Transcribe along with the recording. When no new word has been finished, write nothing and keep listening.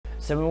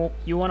So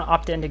you want to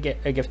opt in to get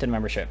a gifted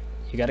membership.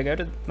 You got to go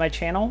to my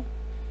channel,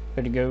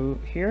 go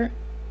here,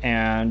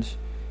 and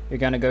you're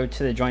going to go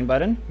to the join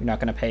button. You're not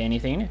going to pay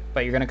anything,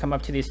 but you're going to come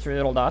up to these three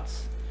little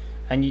dots,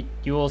 and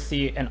you will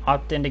see an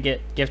opt in to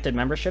get gifted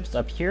memberships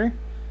up here.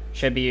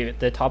 Should be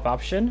the top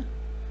option.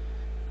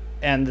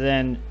 And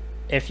then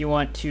if you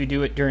want to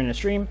do it during the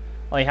stream,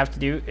 all you have to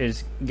do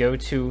is go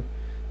to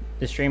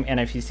the stream, and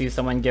if you see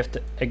someone gift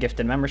a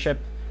gifted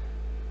membership,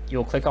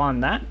 you'll click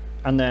on that,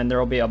 and then there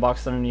will be a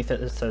box underneath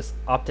it that says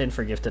opt in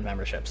for gifted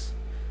memberships.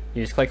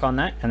 You just click on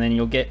that, and then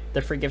you'll get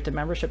the free gifted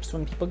memberships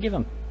when people give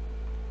them.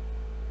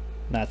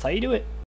 That's how you do it.